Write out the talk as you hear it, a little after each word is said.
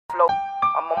Flow,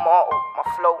 I'm immortal, my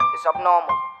flow is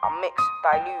abnormal. I'm mixed,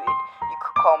 diluted, you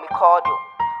could call me cardio.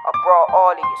 I brought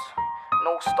all of yous,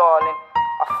 no stalling.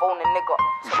 I phone a nigga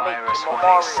to make you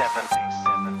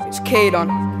memorial. It's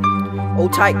Kdon,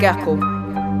 old tight Gecko,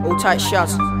 old tight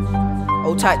Shaz,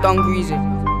 old tight Don Greasy,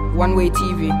 one-way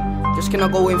TV, just gonna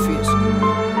go in for this.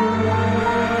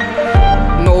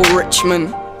 No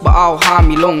Richmond, but I'll harm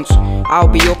me lungs. I'll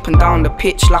be up and down the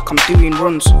pitch like I'm doing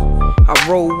runs. I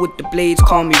roll with the blades,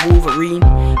 call me Wolverine.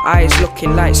 Eyes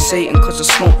looking like Satan cause I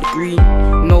smoke the green.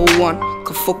 No one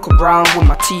can fuck around with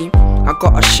my team. I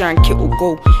got a shank, it'll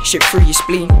go shit through your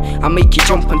spleen. I make you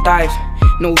jump and dive,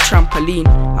 no trampoline.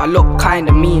 I look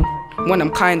kinda mean when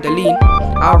I'm kinda lean.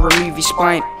 I'll remove your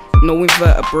spine, no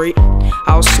invertebrate.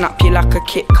 I'll snap you like a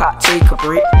Kit Kat, take a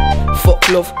break. Fuck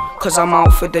love, cause I'm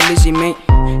out for the Lizzie, mate.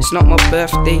 It's not my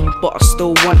birthday, but I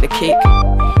still want the cake.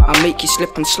 I make you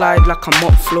slip and slide like I'm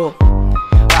up floor.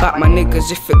 Back my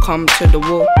niggas if it come to the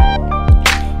war.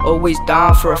 Always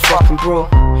down for a fucking bro.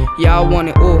 Yeah, I want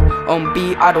it all, on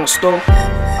beat I don't stall.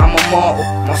 I'm immortal,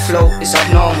 my flow is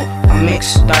abnormal. I'm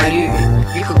mixed,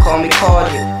 diluted, you could call me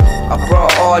cardio. I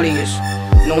brought all of yous,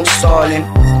 no stalling.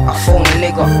 I phone a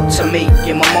nigga to make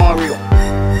your memorial.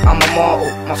 I'm immortal,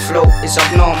 my flow is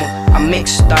abnormal. I'm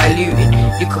mixed, diluted,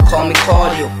 you could call me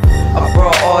cardio. I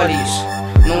brought all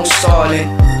these, no stalling.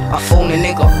 I phone a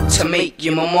nigga to make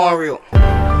your memorial.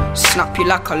 Snap you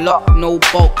like a lot, no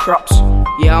bulk crops.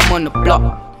 Yeah, I'm on the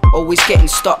block, always getting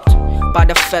stopped by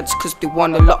the feds cause they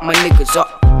wanna lock my niggas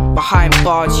up. Behind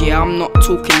bars, yeah, I'm not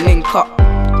talking link up.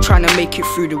 Tryna make it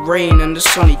through the rain and the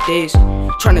sunny days.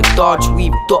 Tryna dodge,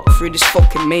 weave, duck through this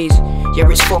fucking maze. Yeah,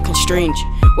 it's fucking strange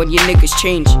when your niggas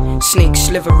change. Snakes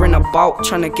slithering about,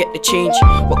 tryna get the change.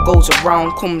 What goes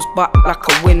around comes back like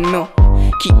a windmill.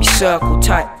 Keep your circle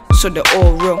tight, so they're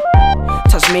all real.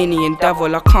 Tasmanian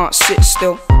devil, I can't sit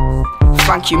still.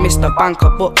 Thank you, Mr. Banker,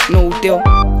 but no deal.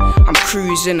 I'm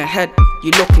cruising ahead,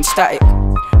 you looking static.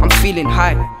 I'm feeling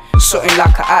high, something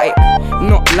like an attic.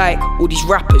 Not like all these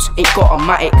rappers ain't got a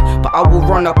matic, but I will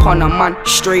run up on a man,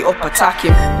 straight up attack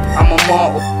him. I'm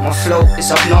immortal, my flow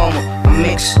is abnormal. I'm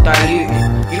mixed, diluted,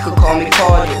 you could call me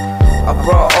cardio. I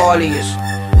brought all of yous,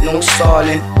 no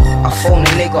stalling. I phone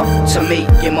a nigga to make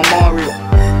your memorial.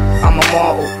 I'm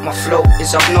immortal, my flow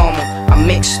is abnormal. I'm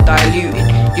mixed, diluted,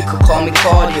 you could call me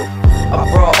cardio. I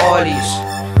brought all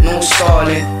these, no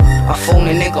stalling. I phone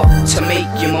a nigga to make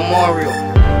your memorial.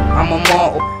 I'm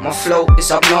immortal, my flow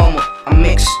is abnormal. I'm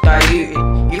mixed,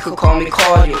 diluted, you could call me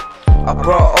cardio. I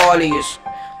brought all these,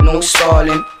 no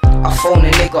stalling. I phone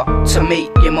a nigga to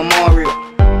make your memorial.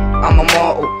 I'm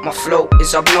immortal, my flow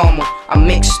is abnormal. I'm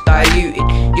mixed, diluted,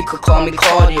 you could call me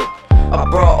cardio. I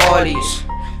brought all these,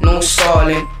 no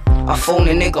stalling. I phone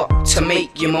a nigga to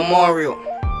make your memorial.